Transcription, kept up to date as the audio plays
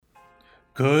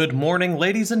Good morning,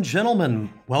 ladies and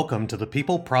gentlemen. Welcome to the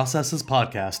People Processes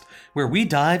Podcast, where we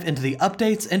dive into the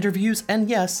updates, interviews, and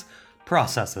yes,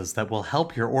 processes that will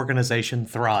help your organization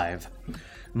thrive.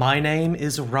 My name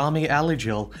is Rami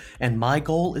Alijil, and my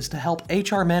goal is to help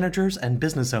HR managers and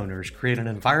business owners create an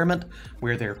environment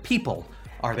where their people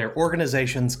are their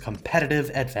organization's competitive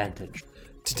advantage.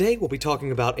 Today we'll be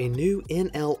talking about a new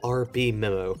NLRB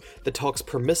memo that talks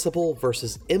permissible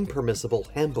versus impermissible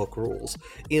handbook rules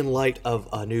in light of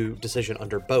a new decision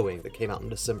under Boeing that came out in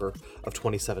December of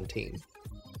 2017.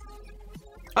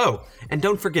 Oh, and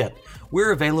don't forget,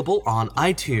 we're available on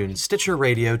iTunes, Stitcher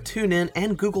Radio, TuneIn,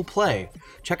 and Google Play.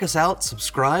 Check us out,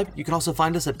 subscribe. You can also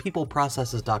find us at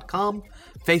peopleprocesses.com,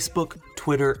 Facebook,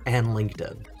 Twitter, and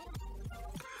LinkedIn.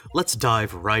 Let's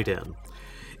dive right in.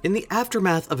 In the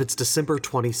aftermath of its December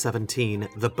 2017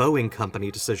 The Boeing Company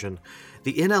decision,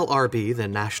 the NLRB, the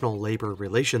National Labor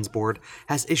Relations Board,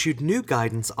 has issued new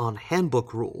guidance on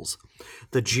handbook rules.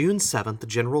 The June 7th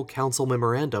General Counsel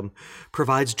Memorandum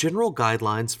provides general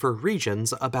guidelines for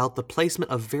regions about the placement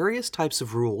of various types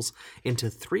of rules into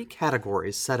three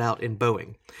categories set out in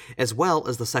Boeing, as well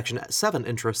as the Section 7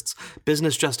 interests,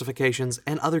 business justifications,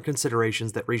 and other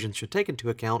considerations that regions should take into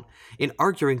account in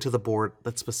arguing to the board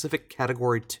that specific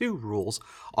Category 2 rules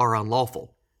are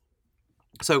unlawful.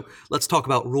 So let's talk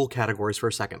about rule categories for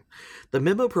a second. The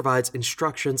memo provides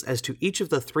instructions as to each of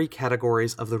the three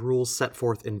categories of the rules set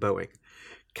forth in Boeing.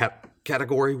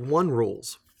 Category 1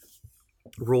 rules.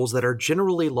 Rules that are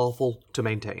generally lawful to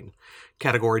maintain.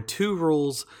 Category 2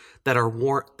 rules that are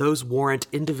warrant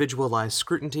individualized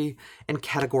scrutiny. And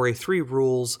Category 3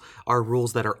 rules are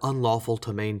rules that are unlawful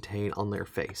to maintain on their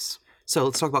face. So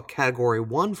let's talk about Category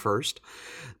 1 first.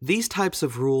 These types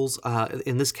of rules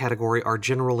in this category are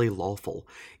generally lawful,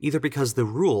 either because the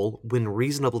rule, when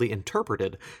reasonably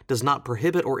interpreted, does not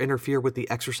prohibit or interfere with the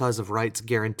exercise of rights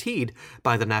guaranteed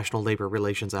by the National Labor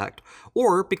Relations Act,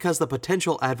 or because the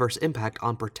potential adverse impact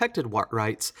on protected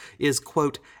rights is,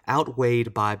 quote,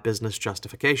 outweighed by business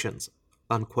justifications,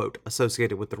 unquote,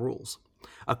 associated with the rules,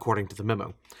 according to the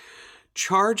memo.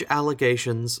 Charge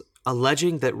allegations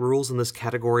alleging that rules in this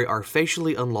category are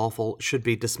facially unlawful should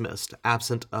be dismissed,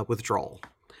 absent a withdrawal.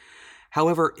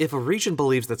 However, if a region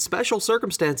believes that special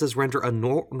circumstances render a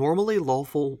normally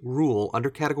lawful rule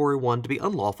under Category 1 to be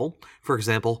unlawful, for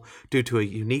example, due to a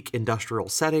unique industrial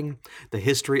setting, the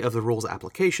history of the rule's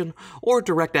application, or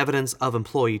direct evidence of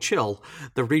employee chill,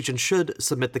 the region should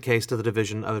submit the case to the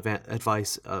Division of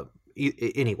Advice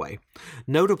anyway.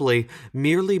 Notably,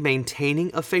 merely maintaining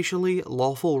a facially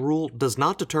lawful rule does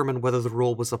not determine whether the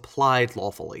rule was applied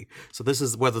lawfully. So this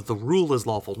is whether the rule is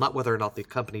lawful, not whether or not the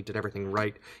company did everything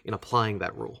right in applying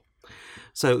that rule.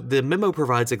 So the memo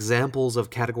provides examples of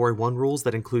Category 1 rules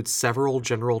that include several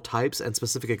general types and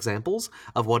specific examples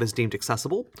of what is deemed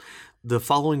accessible. The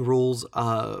following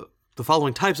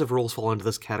types of rules fall into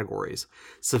this categories: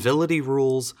 civility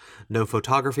rules, no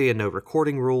photography and no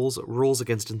recording rules, rules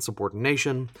against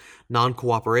insubordination,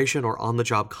 non-cooperation or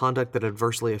on-the-job conduct that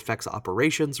adversely affects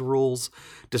operations rules,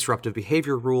 disruptive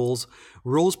behavior rules,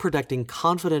 rules protecting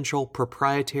confidential,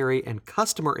 proprietary, and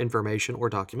customer information or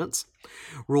documents,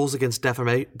 rules against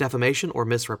defamation or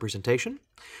misrepresentation,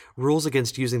 rules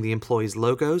against using the employee's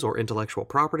logos or intellectual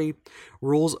property,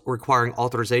 rules requiring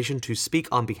authorization to speak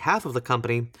on behalf of the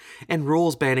company, and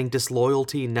rules banning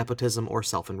disloyalty, nepotism, or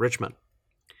self-enrichment.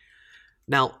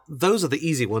 Now, those are the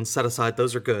easy ones. Set aside,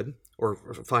 those are good, or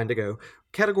fine to go.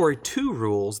 Category 2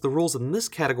 rules, the rules in this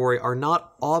category are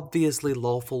not obviously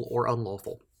lawful or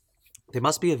unlawful. They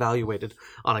must be evaluated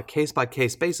on a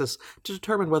case-by-case basis to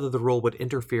determine whether the rule would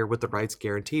interfere with the rights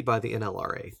guaranteed by the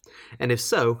NLRA, and if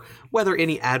so, whether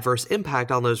any adverse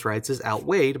impact on those rights is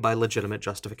outweighed by legitimate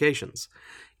justifications.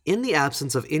 In the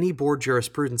absence of any board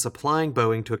jurisprudence applying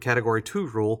Boeing to a Category 2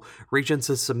 rule, regions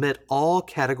should submit all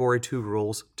Category 2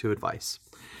 rules to advice.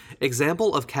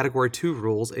 Example of Category 2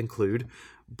 rules include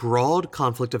broad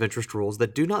conflict of interest rules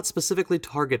that do not specifically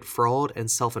target fraud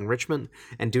and self-enrichment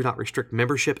and do not restrict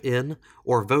membership in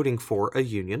or voting for a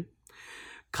union.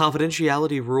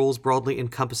 Confidentiality rules broadly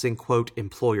encompassing, quote,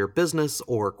 employer business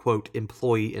or, quote,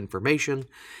 employee information,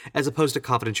 as opposed to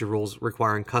confidential rules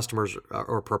requiring customers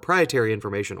or proprietary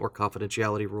information or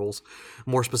confidentiality rules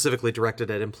more specifically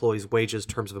directed at employees' wages,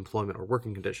 terms of employment, or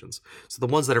working conditions. So the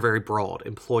ones that are very broad,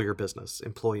 employer business,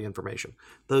 employee information,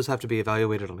 those have to be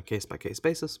evaluated on a case-by-case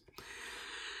basis.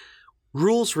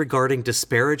 Rules regarding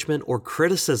disparagement or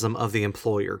criticism of the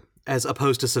employer, as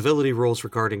opposed to civility rules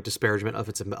regarding disparagement of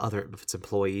its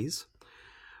employees.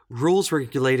 Rules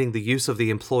regulating the use of the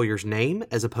employer's name,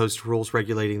 as opposed to rules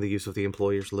regulating the use of the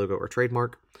employer's logo or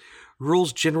trademark.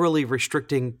 rules generally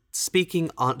restricting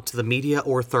speaking to the media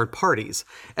or third parties,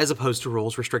 as opposed to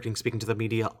rules restricting speaking to the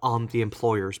media on the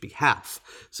employer's behalf.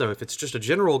 So if it's just a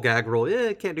general gag rule,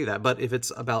 can't do that. But if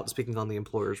it's about speaking on the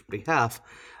employer's behalf,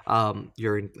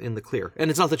 you're in the clear. And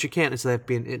it's not that you can't, it's that it's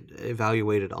being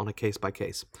evaluated on a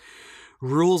case-by-case.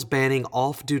 Rules banning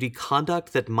off-duty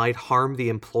conduct that might harm the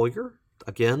employer,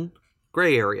 again,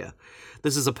 gray area.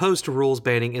 This is opposed to rules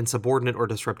banning insubordinate or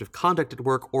disruptive conduct at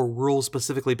work, or rules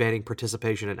specifically banning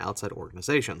participation in outside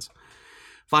organizations.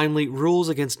 Finally, rules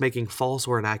against making false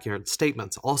or inaccurate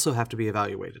statements also have to be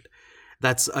evaluated.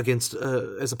 That's against,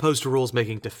 as opposed to rules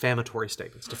making defamatory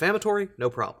statements. Defamatory, no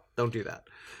problem. Don't do that.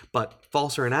 But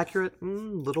false or inaccurate, a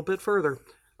little bit further.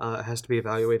 It has to be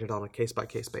evaluated on a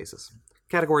case-by-case basis.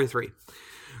 Category 3.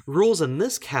 Rules in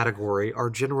this category are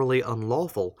generally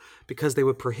unlawful because they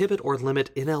would prohibit or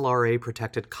limit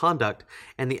NLRA-protected conduct,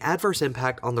 and the adverse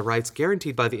impact on the rights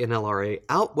guaranteed by the NLRA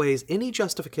outweighs any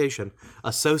justification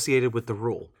associated with the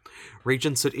rule.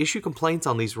 Regions should issue complaints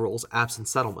on these rules absent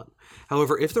settlement.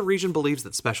 However, if the region believes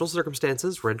that special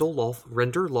circumstances render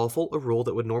lawful a rule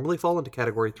that would normally fall into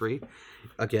Category 3,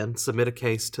 again, submit a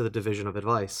case to the Division of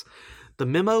Advice. The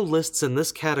memo lists in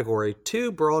this category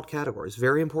 2 broad categories,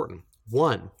 very important.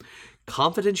 1.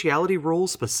 Confidentiality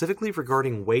rules specifically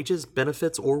regarding wages,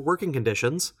 benefits, or working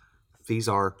conditions. These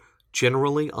are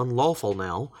generally unlawful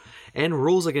now. And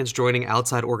rules against joining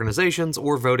outside organizations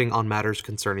or voting on matters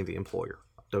concerning the employer.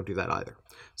 Don't do that either.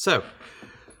 So,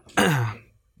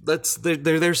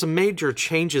 there's some major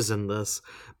changes in this,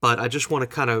 but I just want to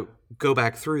kind of go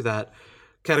back through that.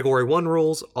 Category 1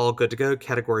 rules, all good to go.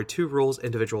 Category 2 rules,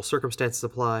 individual circumstances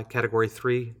apply. Category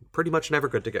 3, pretty much never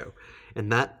good to go.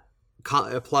 And that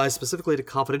applies specifically to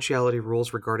confidentiality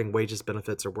rules regarding wages,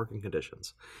 benefits, or working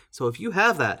conditions. So if you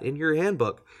have that in your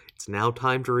handbook, it's now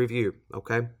time to review,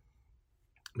 okay?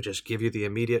 Let me just give you the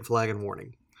immediate flag and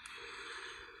warning.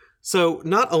 So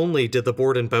not only did the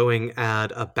board in Boeing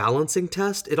add a balancing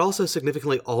test, it also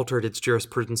significantly altered its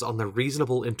jurisprudence on the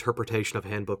reasonable interpretation of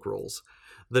handbook rules.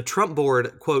 The Trump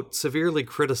board, quote, severely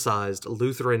criticized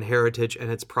Lutheran Heritage and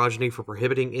its progeny for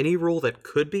prohibiting any rule that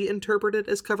could be interpreted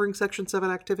as covering Section 7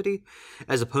 activity,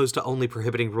 as opposed to only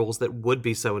prohibiting rules that would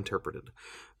be so interpreted.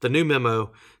 The new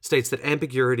memo states that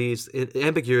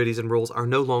ambiguities in rules are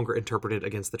no longer interpreted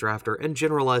against the drafter, and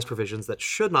generalized provisions that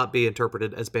should not be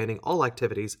interpreted as banning all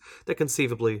activities that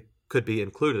conceivably could be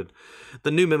included.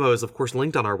 The new memo is, of course,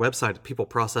 linked on our website at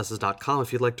peopleprocesses.com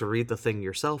if you'd like to read the thing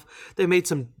yourself. They made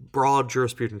some broad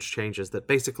jurisprudence changes that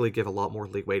basically give a lot more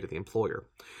leeway to the employer.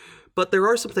 But there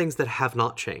are some things that have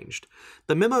not changed.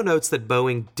 The memo notes that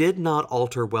Boeing did not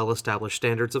alter well-established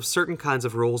standards of certain kinds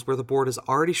of rules where the board has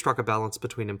already struck a balance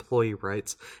between employee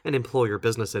rights and employer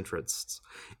business interests.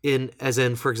 As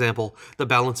in, for example, the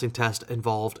balancing test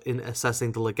involved in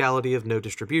assessing the legality of no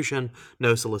distribution,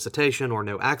 no solicitation, or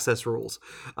no access rules.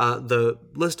 The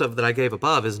list that I gave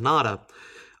above is not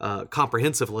a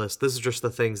comprehensive list. This is just the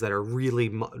things that are really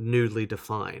newly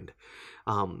defined.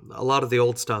 A lot of the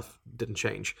old stuff didn't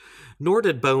change. Nor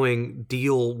did Boeing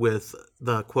deal with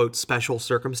the, quote, special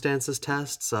circumstances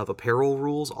tests of apparel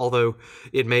rules, although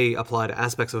it may apply to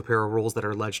aspects of apparel rules that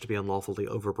are alleged to be unlawfully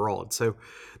overbroad. So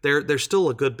there's still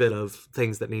a good bit of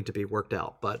things that need to be worked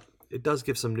out, but it does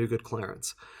give some new good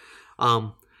clearance.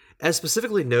 As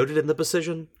specifically noted in the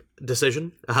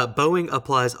decision, Boeing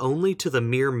applies only to the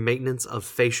mere maintenance of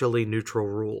facially neutral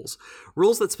rules.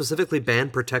 Rules that specifically ban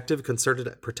protected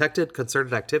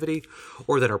concerted activity,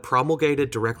 or that are promulgated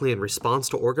directly in response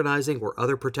to organizing or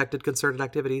other protected concerted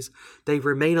activities, they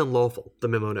remain unlawful, the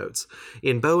memo notes.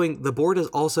 In Boeing, the board has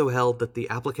also held that the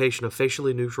application of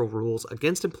facially neutral rules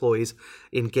against employees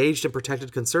engaged in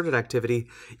protected concerted activity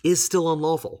is still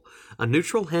unlawful. A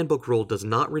neutral handbook rule does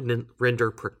not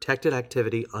render protected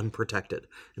activity unprotected.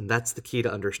 And that's the key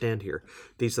to understand here.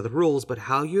 These are the rules, but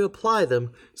how you apply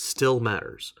them still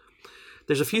matters.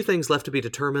 There's a few things left to be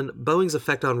determined. Boeing's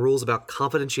effect on rules about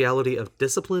confidentiality of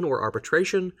discipline or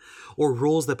arbitration, or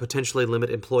rules that potentially limit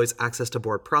employees' access to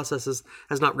board processes,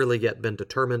 has not really yet been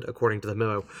determined, according to the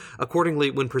memo.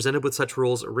 Accordingly, when presented with such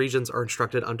rules, regions are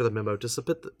instructed under the memo to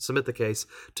submit the case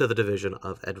to the Division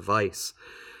of Advice.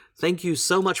 Thank you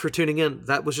so much for tuning in.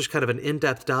 That was just kind of an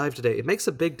in-depth dive today. It makes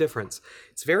a big difference.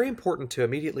 It's very important to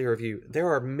immediately review. There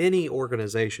are many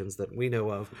organizations that we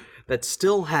know of that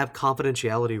still have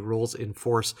confidentiality rules in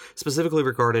force, specifically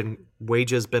regarding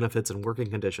wages, benefits, and working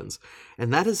conditions.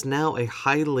 And that is now a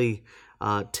highly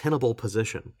tenable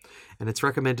position. And it's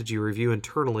recommended you review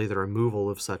internally the removal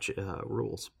of such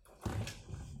rules.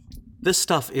 This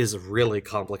stuff is really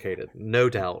complicated, no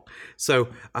doubt. So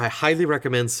I highly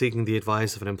recommend seeking the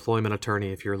advice of an employment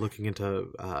attorney if you're looking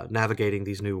into navigating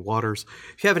these new waters.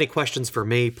 If you have any questions for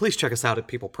me, please check us out at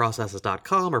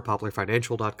peopleprocesses.com or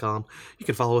popularfinancial.com. You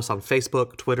can follow us on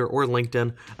Facebook, Twitter, or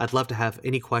LinkedIn. I'd love to have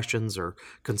any questions or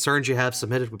concerns you have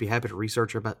submitted. We'd be happy to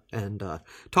research them and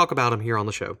talk about them here on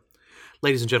the show.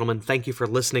 Ladies and gentlemen, thank you for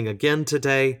listening again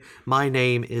today. My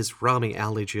name is Rami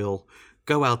Ali Jill.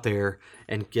 Go out there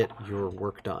and get your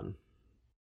work done.